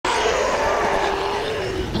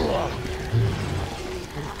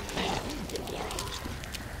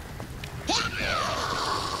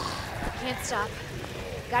stop.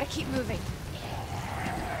 Gotta keep moving.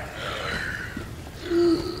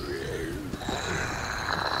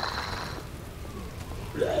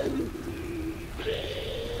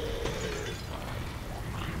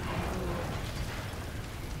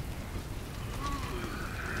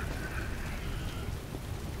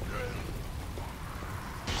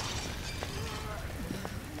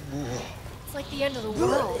 It's like the end of the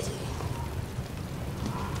world.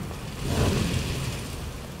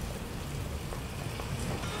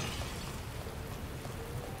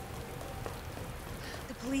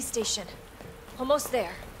 The police station. Almost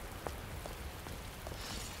there.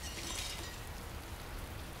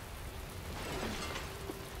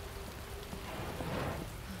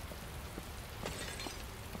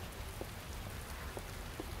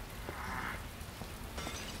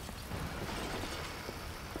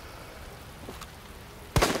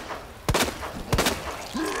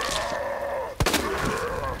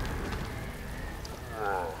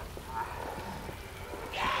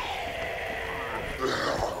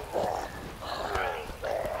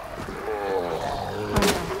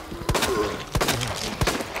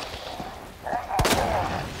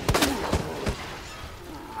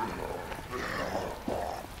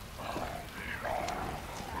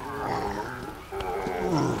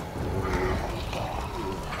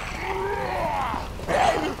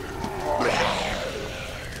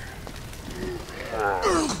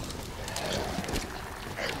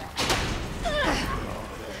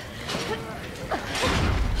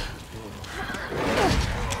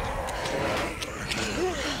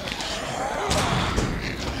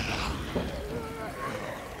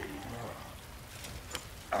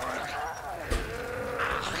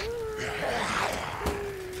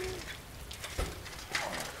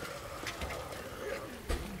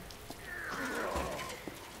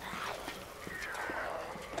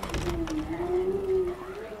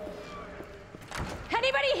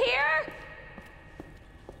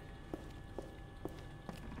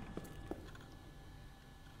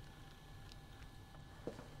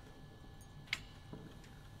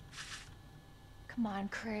 Come on,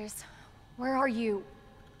 Chris. Where are you?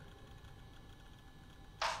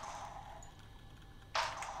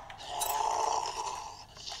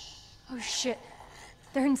 Oh shit.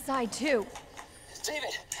 They're inside too.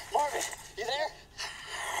 David! Marvin! You there?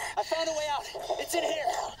 I found a way out. It's in here.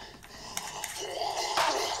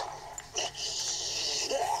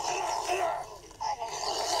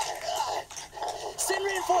 Send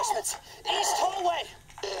reinforcements! East hallway!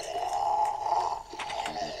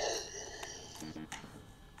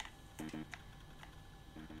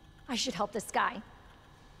 I should help this guy.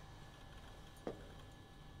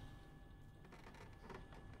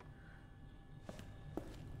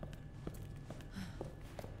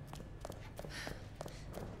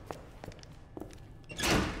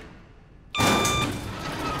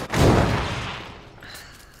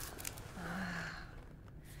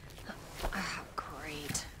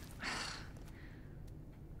 Great.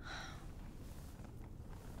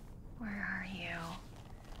 Where are you?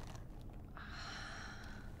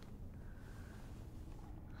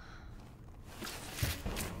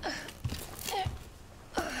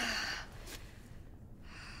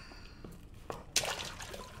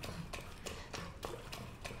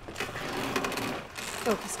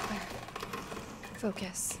 Focus, Claire.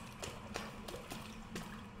 Focus.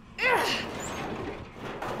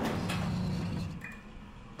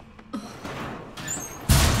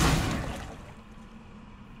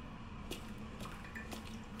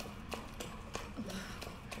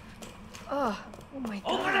 Oh my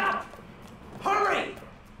God. Open up! Hurry!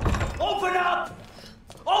 Open up!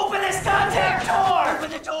 Open this goddamn door!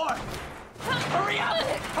 Open the door! Hurry up!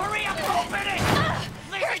 Hurry up! Open it!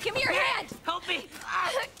 Here, give me your hand! Help me!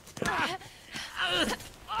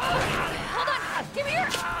 Hold on! Give me your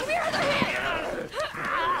other hand! It's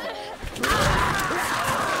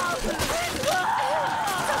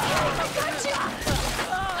okay, I got you!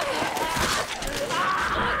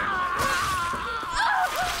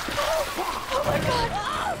 Oh my God!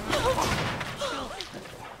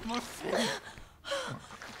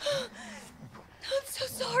 I'm so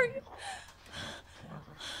sorry.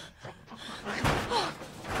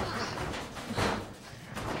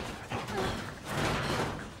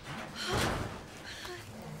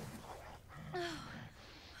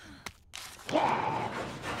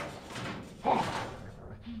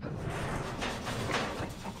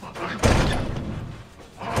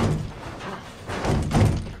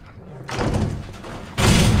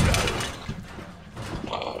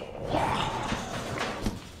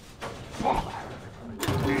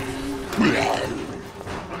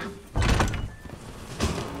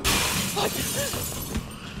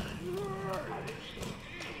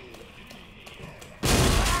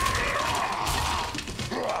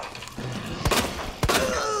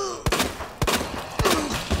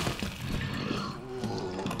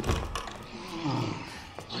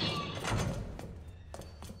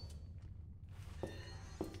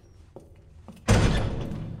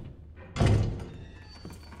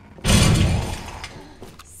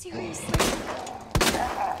 Seriously?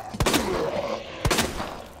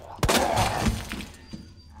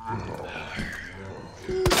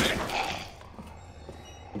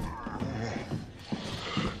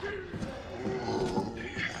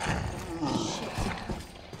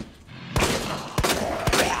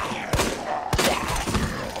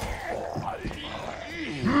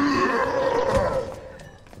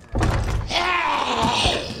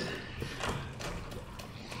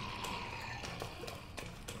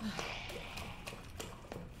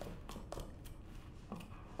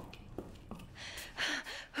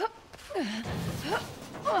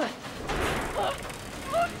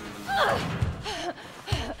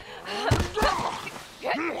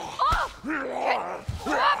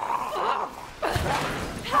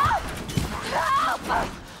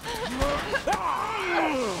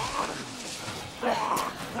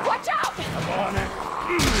 Watch out! I'm on it.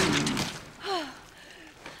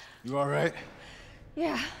 You all right?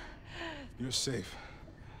 Yeah. You're safe.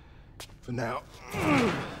 For now.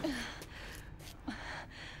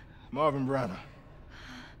 Marvin Browner.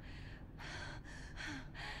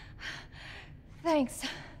 Thanks.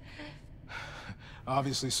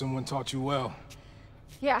 Obviously someone taught you well.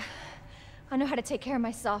 Yeah. I know how to take care of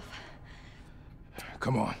myself.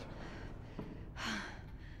 Come on.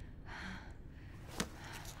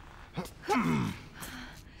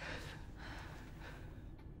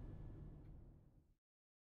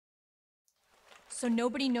 So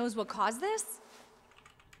nobody knows what caused this?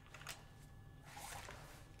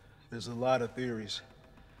 There's a lot of theories.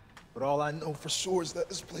 But all I know for sure is that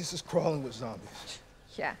this place is crawling with zombies.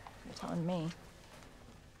 Yeah, you're telling me.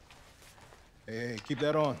 Hey, keep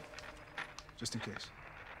that on. Just in case.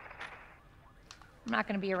 I'm not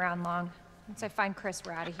gonna be around long. Once I find Chris,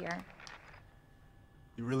 we're out of here.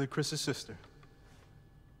 You really Chris's sister?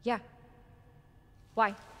 Yeah.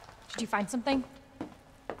 Why? Did you find something?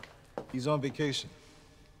 He's on vacation.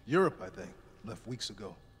 Europe, I think. Left weeks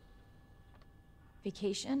ago.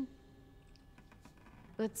 Vacation?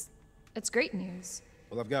 It's great news.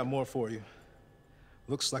 Well, I've got more for you.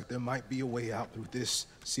 Looks like there might be a way out through this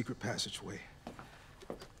secret passageway.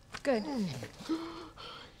 Good.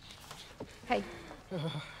 Hey.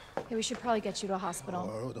 Hey, we should probably get you to a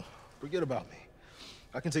hospital. Oh, don't forget about me.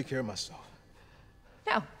 I can take care of myself.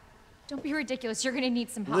 No. Don't be ridiculous. You're gonna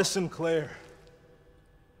need some help. Listen, Claire.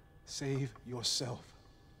 Save yourself.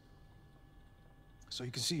 So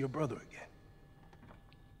you can see your brother again.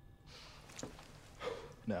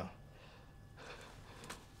 Now,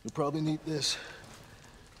 you'll probably need this.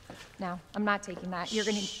 No, I'm not taking that. You're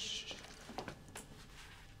gonna... Shh.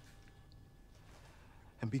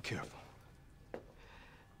 And be careful.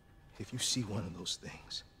 If you see one of those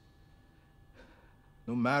things,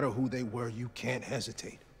 no matter who they were, you can't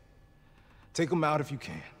hesitate. Take them out if you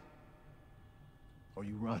can. Or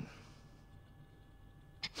you run.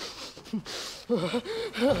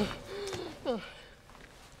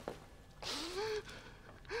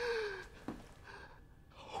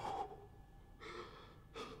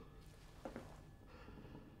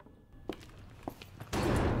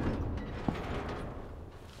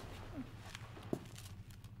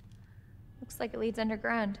 Looks like it leads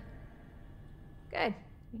underground. Good.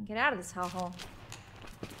 We can get out of this hellhole.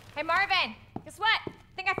 Hey, Marvin! Guess what? I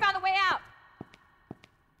think I found the way out!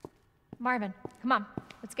 Marvin, come on.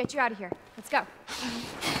 Let's get you out of here. Let's go.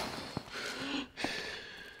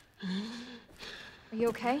 Are you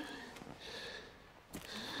okay?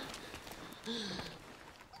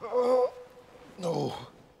 Oh, no.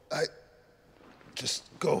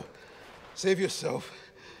 Just go. Save yourself.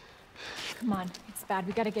 Come on. It's bad.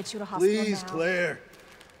 We gotta get you to hospital now. Please, Claire.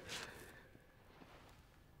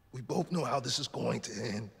 We both know how this is going to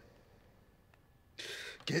end.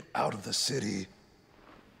 Get out of the city.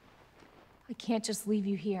 I can't just leave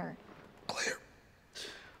you here. Claire,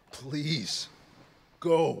 please,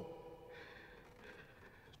 go.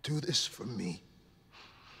 Do this for me.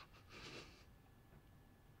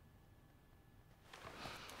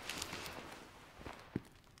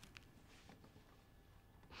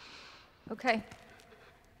 Okay.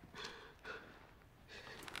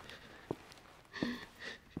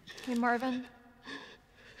 Hey, Marvin.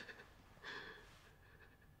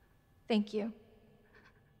 Thank you.